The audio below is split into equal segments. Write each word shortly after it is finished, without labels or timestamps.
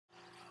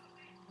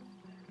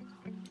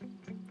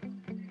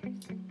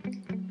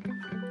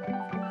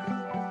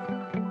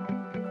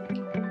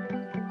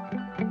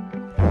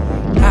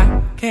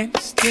can't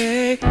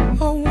stay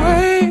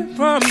away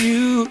from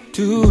you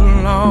too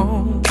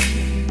long.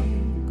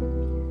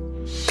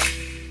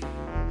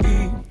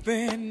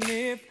 Even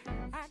if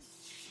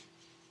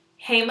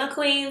Hey my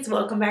queens,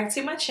 welcome back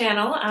to my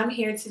channel. I'm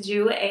here to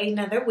do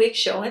another wig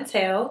show and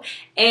tell,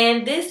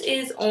 and this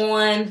is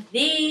on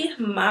the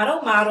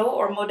model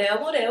or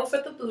model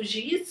for the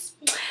bougies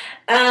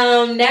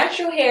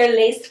natural hair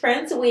lace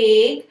front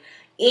wig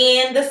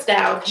in the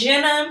style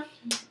Jenna,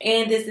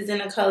 and this is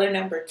in a color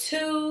number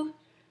 2.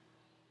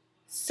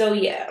 So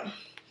yeah,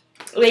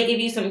 they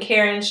give you some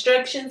care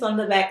instructions on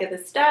the back of the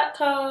stock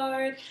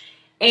card,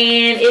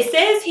 and it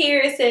says here,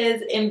 it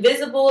says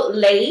invisible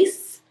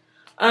lace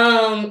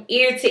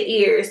ear to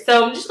ear.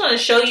 So I'm just going to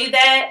show you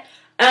that.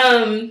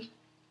 I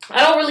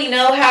don't really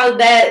know how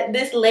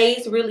this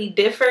lace really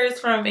differs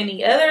from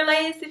any other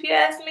lace, if you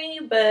ask me,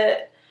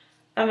 but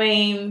I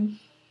mean,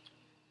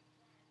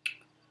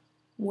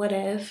 what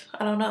if?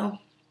 I don't know.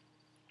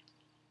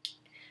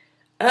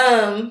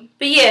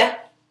 But yeah,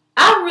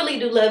 I really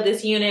do love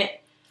this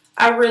unit.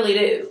 I really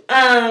do.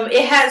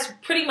 It has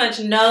pretty much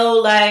no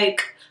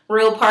like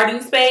real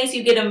parting space.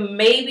 You get a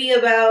maybe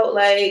about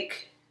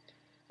like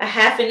a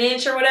 ½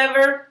 inch or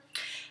whatever.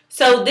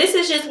 So this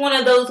is just one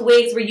of those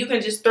wigs where you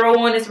can just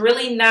throw on. It's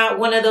really not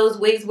one of those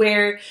wigs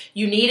where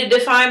you need a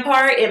defined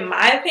part, in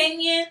my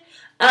opinion.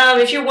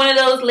 If you're one of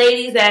those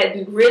ladies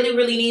that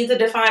really needs a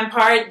defined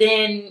part,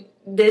 then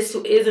this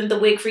isn't the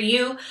wig for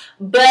you.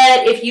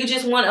 But if you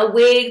just want a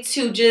wig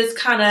to just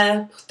kind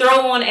of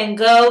throw on and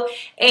go,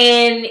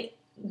 and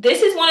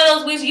this is one of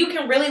those wigs you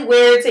can really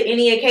wear to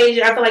any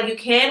occasion. I feel like you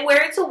can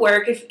wear it to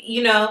work, if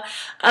you know.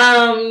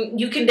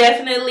 You can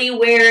definitely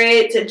wear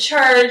it to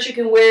church. You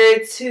can wear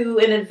it to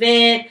an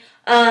event,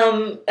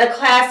 a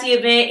classy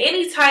event,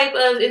 any type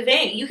of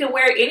event. You can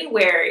wear it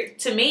anywhere.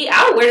 To me,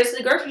 I would wear this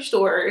to the grocery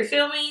store. You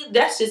feel me?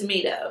 That's just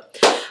me though.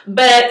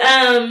 But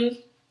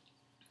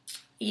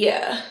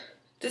yeah.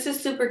 This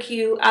is super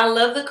cute. I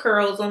love the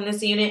curls on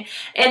this unit.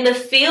 And the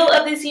feel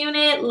of this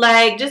unit,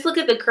 like, just look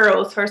at the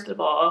curls first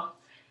of all.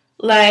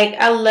 Like,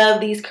 I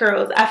love these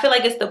curls. I feel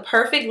like it's the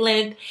perfect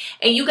length.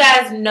 And you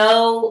guys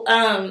know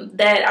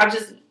that I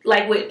just,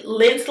 like, with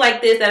lengths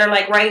like this that are,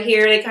 like, right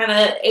here, they kind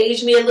of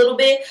age me a little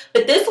bit.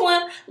 But this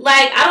one,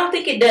 like, I don't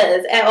think it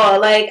does at all.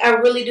 Like, I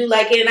really do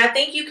like it. And I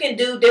think you can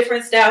do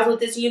different styles with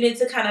this unit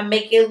to kind of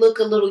make it look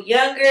a little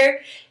younger.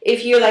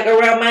 If you're, like,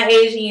 around my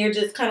age and you're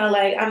just kind of,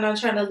 like, I'm not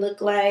trying to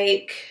look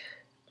like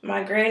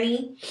my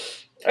granny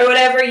or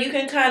whatever, you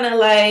can kind of,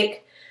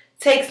 like,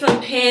 take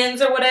some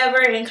pins or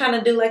whatever and kind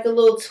of do like a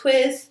little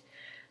twist,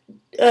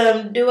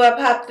 do a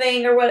pop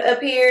thing or what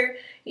up here,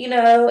 you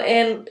know,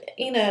 and,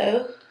 you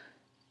know,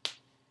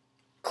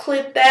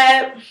 clip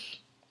that,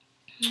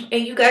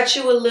 and you got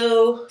you a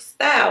little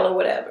style or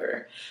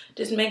whatever.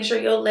 Just make sure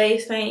your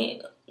lace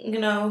ain't, you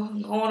know,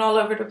 going all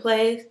over the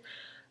place,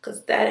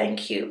 because that ain't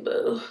cute,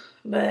 boo.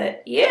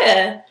 But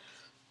yeah,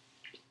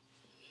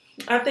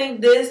 I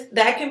think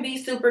that can be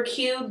super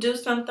cute. Do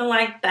something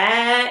like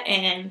that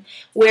and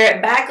wear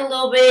it back a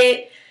little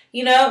bit,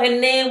 you know,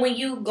 and then when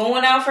you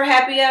going out for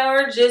happy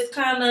hour, just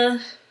kind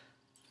of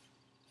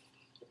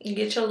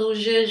get your little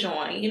zhuzh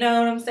on, you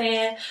know what I'm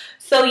saying?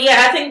 So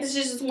yeah, I think this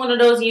is just one of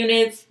those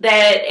units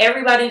that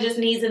everybody just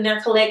needs in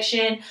their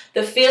collection.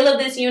 The feel of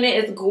this unit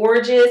is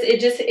gorgeous.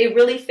 It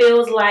really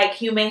feels like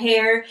human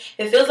hair.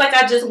 It feels like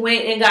I just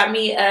went and got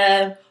me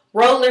a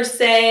roller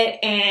set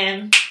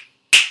and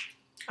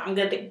I'm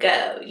good to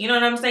go. You know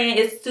what I'm saying?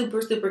 It's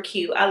super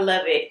cute. I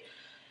love it.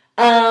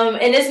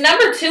 And this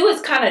number 2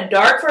 is kind of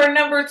dark for a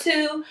number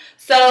 2.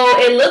 So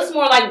it looks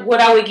more like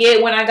what I would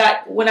get when I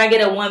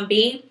get a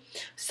 1B.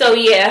 So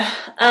yeah,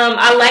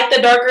 I like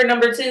the darker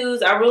number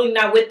 2s. I'm really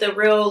not with the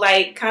real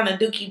like kind of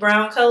dookie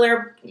brown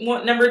color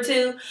number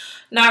 2.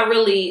 Not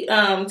really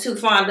too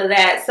fond of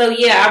that. So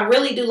yeah, I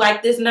really do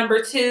like this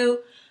number 2.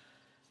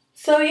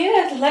 So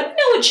yeah, let me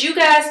know what you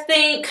guys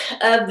think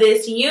of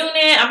this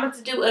unit. I'm going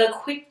to do a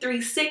quick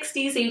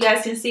 360 so you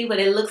guys can see what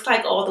it looks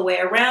like all the way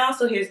around.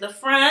 So here's the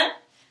front,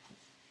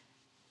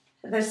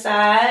 the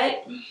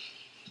side,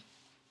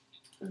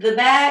 the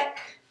back,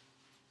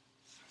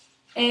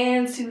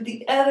 and to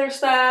the other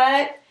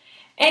side.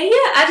 And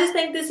yeah, I just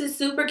think this is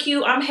super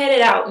cute. I'm headed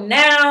out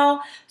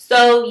now.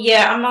 So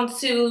yeah, I'm going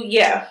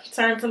to,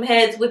 turn some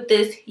heads with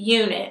this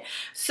unit.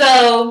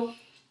 So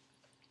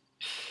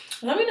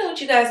let me know what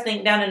you guys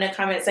think down in the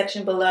comment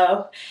section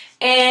below.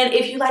 And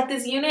if you like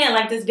this unit and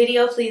like this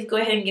video, please go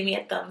ahead and give me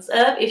a thumbs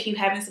up. If you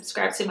haven't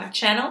subscribed to my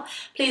channel,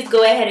 please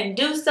go ahead and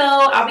do so.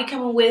 I'll be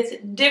coming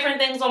with different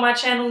things on my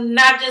channel,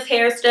 not just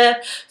hair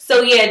stuff.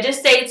 So yeah, just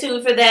stay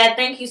tuned for that.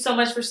 Thank you so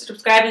much for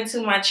subscribing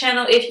to my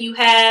channel. If you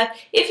have,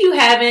 if you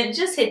haven't,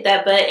 just hit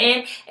that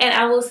button. And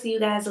I will see you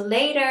guys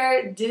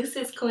later.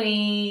 Deuces,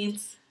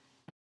 queens.